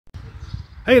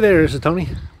Hey there, this is Tony.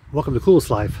 Welcome to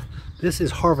Coolest Life. This is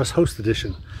Harvest Host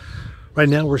Edition. Right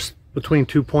now we're between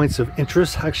 2 points of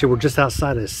interest. Actually, we're just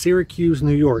outside of Syracuse,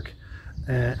 New York,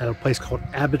 at a place called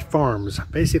Abbott Farms.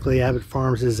 Basically, Abbott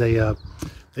Farms is they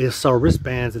sell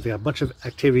wristbands. They've got a bunch of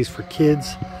activities for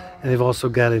kids, and they've also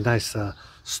got a nice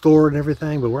store and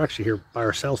everything. But we're actually here by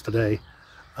ourselves today.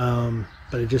 But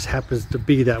it just happens to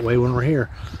be that way when we're here.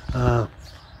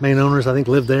 Main owners, I think,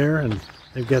 live there, and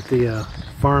they've got the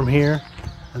farm here,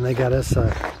 and they got us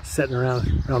sitting around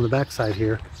the backside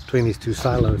here between these two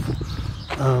silos.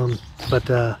 But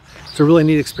it's a really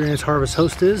neat experience. Harvest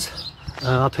Host is.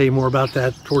 I'll tell you more about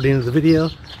that toward the end of the video.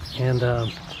 And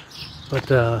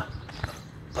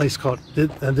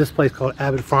this place called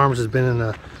Abbott Farms has been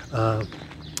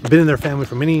in their family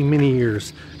for many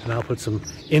years, and I'll put some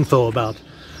info about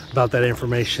that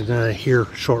information here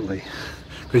shortly,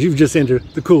 because you've just entered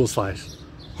the Coolest Life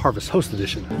Harvest Host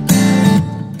Edition.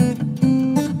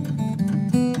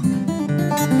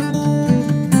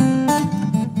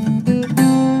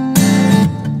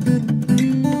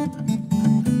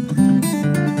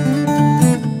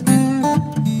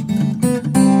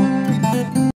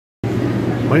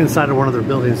 Right inside of one of their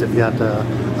buildings, they've got a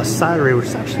cidery, which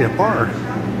is actually a bar,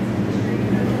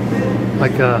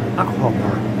 like a alcohol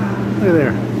bar. Look at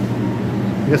there.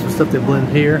 I guess some stuff they blend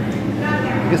here.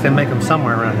 I guess they make them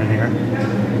somewhere around in here.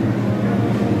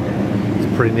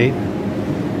 It's pretty neat.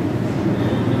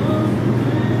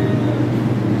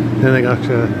 Then they got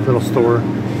a little store,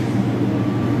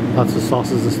 lots of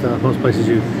sauces and stuff. Most places,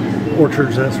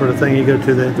 orchards, that sort of thing, you go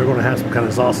to, they're going to have some kind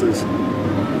of sauces.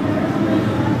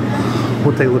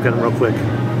 We'll take a look at them real quick,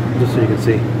 just so you can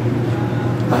see.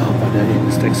 Oh, my daddy,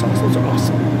 the steak sauce, those are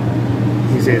awesome.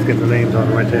 You can see it's got the names on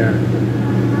it right there.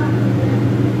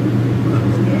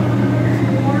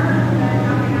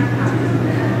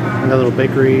 Got a little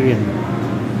bakery and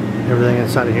everything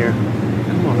inside of here.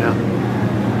 Come on now.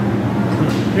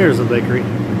 Here's the bakery.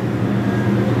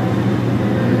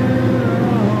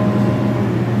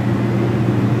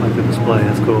 I like the display,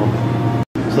 that's cool.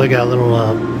 So they got a little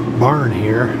barn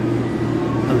here.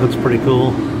 That looks pretty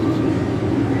cool.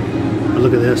 But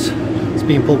look at this. It's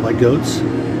being pulled by goats.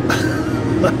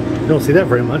 You don't see that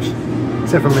very much,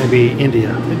 except for maybe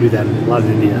India. They do that a lot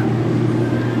in India.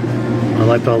 I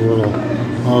liked all the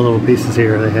little pieces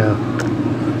here they have.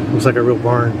 Looks like a real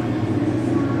barn.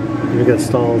 You've got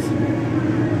stalls.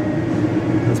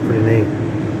 That's pretty neat.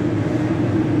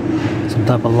 Some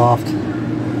type of loft.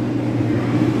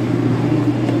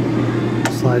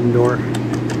 Sliding door.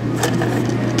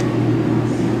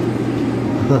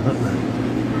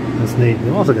 That's neat.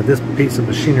 They've also got this piece of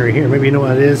machinery here. Maybe you know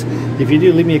what it is. If you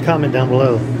do, leave me a comment down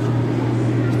below.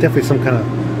 It's definitely some kind of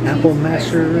apple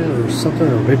masher or something,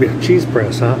 or maybe a cheese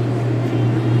press, huh?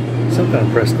 Some kind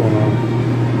of press going on.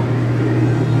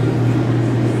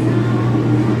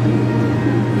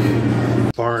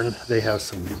 Barn, they have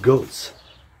some goats.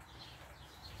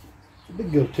 A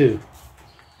big goat too.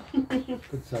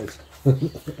 Good size. Hey,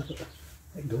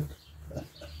 goat.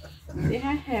 Yeah,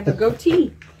 I have a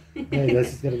goatee. Yeah,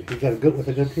 he's got a goat with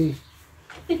a goatee.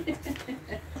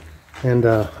 And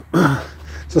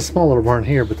it's a small little barn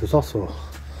here, but there's also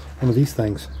one of these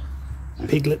things.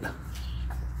 Piglet.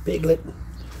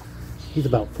 He's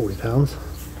about 40 pounds.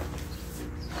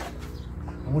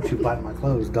 I want you biting my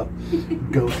clothes, goat.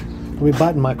 Don't be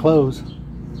biting my clothes.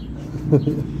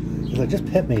 He's like, just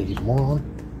pet me, you moron.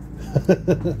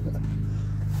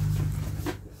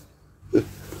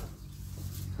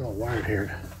 All wired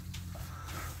here.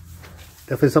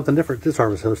 Definitely something different this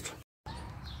Harvest Host.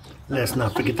 Let's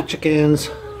not forget the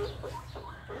chickens.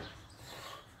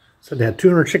 Said they had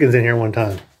 200 chickens in here one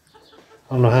time.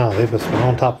 I don't know how. They must be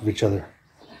on top of each other.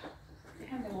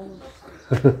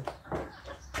 A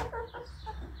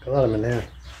lot of them in there.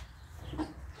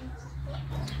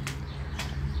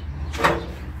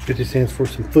 50 cents for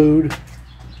some food.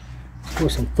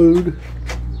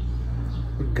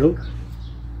 Goat.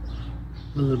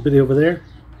 A little bitty over there.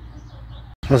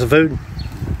 Want some food?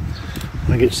 I'm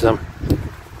gonna get you some.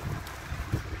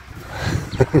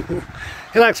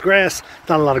 He likes grass.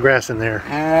 Not a lot of grass in there.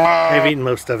 They've eaten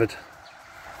most of it.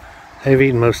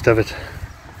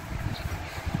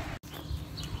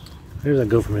 Here's that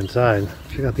goat from inside.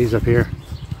 Check out these up here.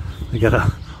 They got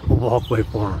a walkway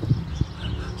for them,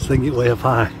 so they can get way up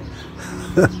high.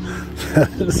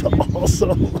 That is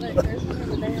awesome.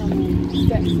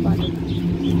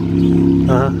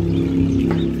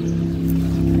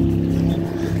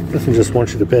 This one just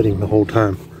wants you to pet him the whole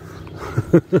time.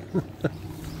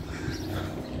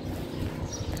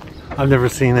 I've never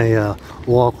seen a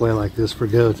walkway like this for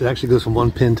goats. It actually goes from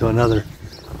one pen to another.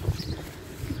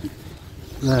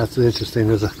 That's interesting.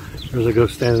 There's a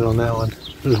ghost standing on that one.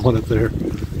 There's one up there.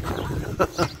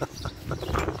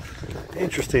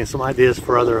 Interesting. Some ideas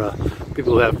for other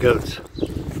people who have goats.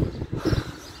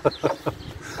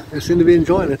 They seem to be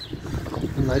enjoying it.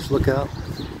 A nice lookout.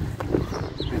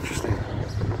 Interesting.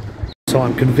 So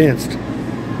I'm convinced.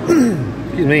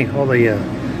 Excuse me. All the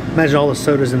imagine all the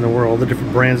sodas in the world, the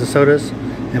different brands of sodas,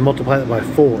 and multiply that by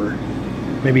 4,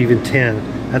 maybe even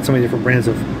 10. That's how many different brands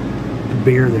of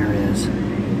beer there is.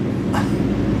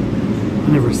 I've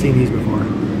never seen these before.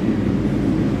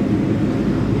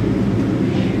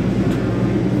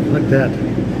 Look at that.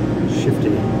 Shifty.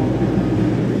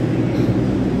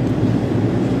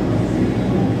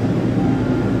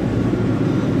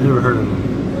 Never heard of them.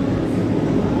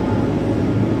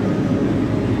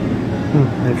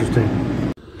 Interesting.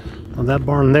 Well, that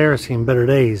barn there has seen better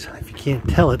days. If you can't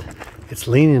tell it, it's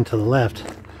leaning to the left.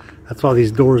 That's why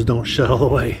these doors don't shut all the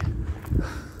way.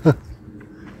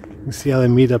 You see how they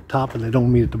meet up top and they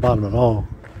don't meet at the bottom at all,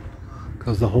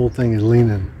 because the whole thing is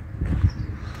leaning.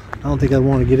 I don't think I'd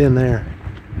want to get in there.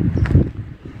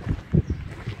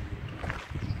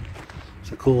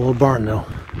 It's a cool old barn though.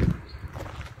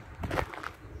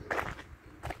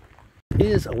 It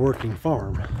is a working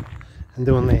farm, and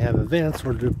then when they have events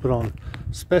or do put on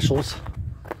specials,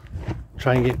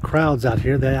 try and get crowds out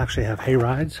here, they actually have hay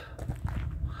rides.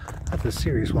 That's a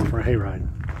serious one for a hay ride.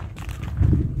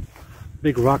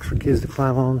 Big rocks for kids to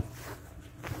climb on.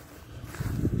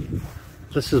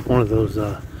 This is one of those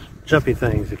jumpy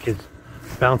things that kids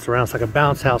bounce around. It's like a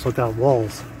bounce house without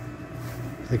walls.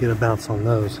 They get a bounce on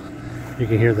those. You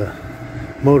can hear the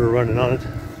motor running on it,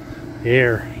 the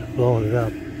air blowing it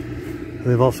up. And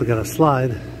they've also got a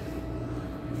slide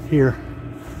here,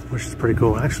 which is pretty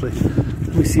cool. Actually,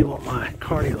 let me see what my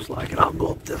cardio's like, and I'll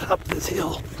go up this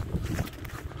hill.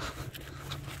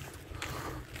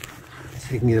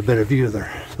 So you can get a better view of their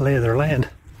lay of their land.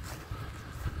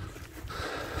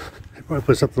 They probably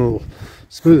put something a little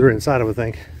smoother inside, I would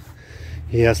think.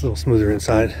 Yeah, it's a little smoother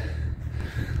inside.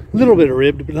 A little bit of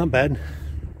ribbed, but not bad.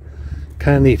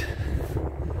 Kind of neat.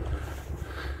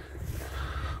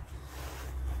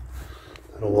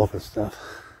 Little walking stuff.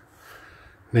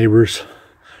 Neighbors.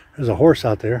 There's a horse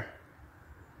out there.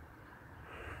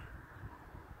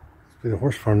 Must be the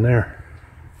horse farm there.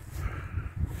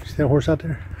 You see that horse out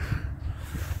there?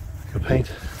 Good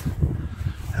paint.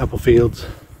 Apple fields.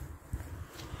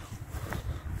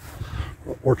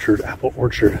 Orchard, apple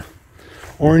orchard.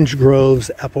 Orange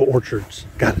groves, apple orchards.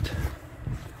 Got it.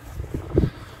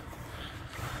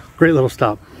 Great little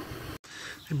stop.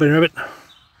 Hey, bunny rabbit,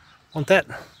 want that?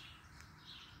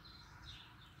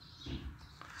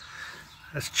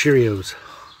 That's Cheerios.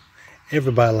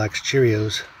 Everybody likes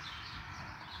Cheerios.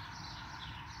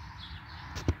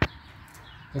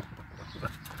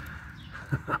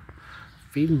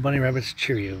 Feeding bunny rabbits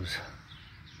Cheerios.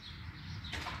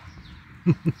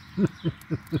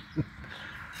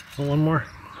 Oh, one more?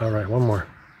 All right, one more.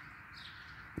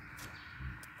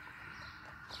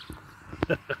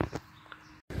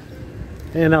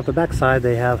 And out the back side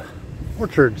they have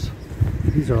orchards.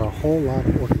 These are a whole lot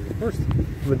of orchards. At first,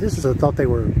 with this, I thought they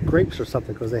were grapes or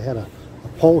something, because they had a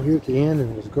pole here at the end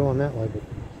and it was growing that way. But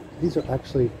these are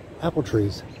actually apple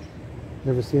trees.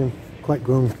 Never seen them quite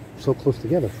grown so close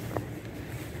together.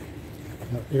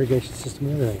 Irrigation system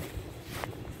and everything.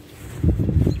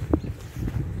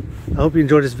 I hope you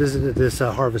enjoyed this visit at this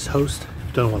Harvest Host. If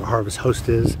you don't know what a Harvest Host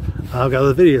is, I've got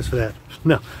other videos for that.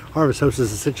 No, Harvest Host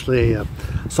is essentially a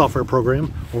software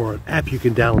program or an app you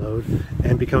can download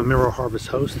and become a member of Harvest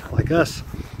Host like us.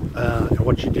 And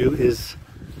what you do is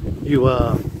it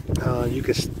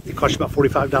costs you about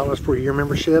 $45 for a year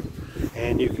membership,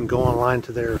 and you can go online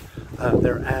to their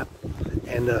app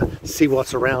and see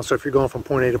what's around. So if you're going from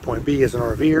point A to point B as an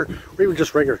RVer, or even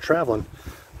just regular traveling,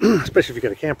 especially if you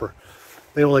got a camper,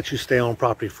 they will let you stay on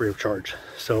property free of charge.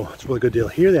 So it's a really good deal.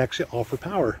 Here they actually offer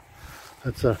power.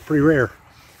 That's pretty rare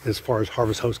as far as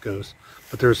Harvest Host goes.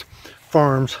 But there's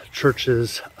farms,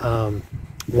 churches,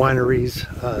 wineries,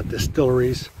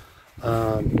 distilleries.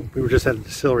 We were just at a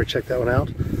distillery, check that one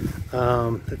out.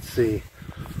 Let's see,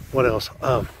 what else?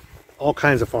 All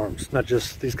kinds of farms, not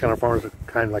just these kind of farms, but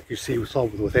kind of like you see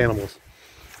with animals.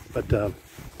 But I'm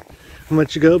gonna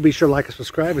let you go. Be sure to like and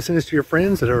subscribe and send this to your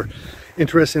friends that are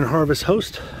interested in Harvest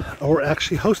Host, or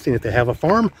actually hosting. If they have a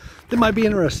farm that might be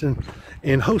interested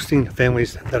in hosting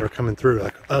families that are coming through,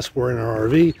 like us. We're in our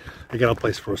RV, they got a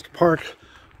place for us to park,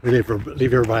 we leave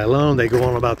everybody alone, they go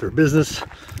on about their business.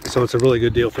 So it's a really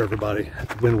good deal for everybody.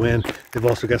 Win-win. They've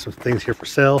also got some things here for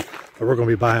sale that we're going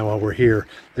to be buying while we're here.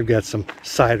 They've got some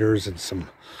ciders and some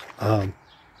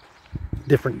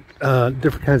different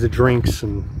kinds of drinks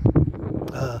and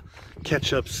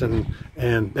ketchups,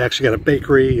 and they actually got a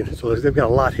bakery, so they've got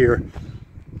a lot here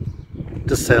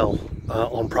to sell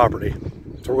on property.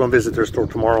 So we're going to visit their store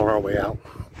tomorrow on our way out.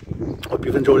 Hope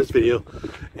you've enjoyed this video,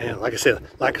 and like I said,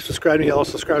 like and subscribe to me, all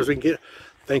subscribers we can get.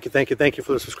 Thank you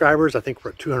for the subscribers. I think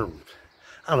we're at 200.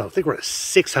 I don't know, I think we're at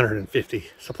 650,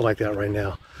 something like that right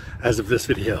now as of this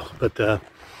video. But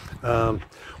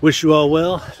wish you all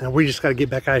well, and we just got to get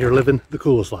back out here living the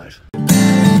coolest life.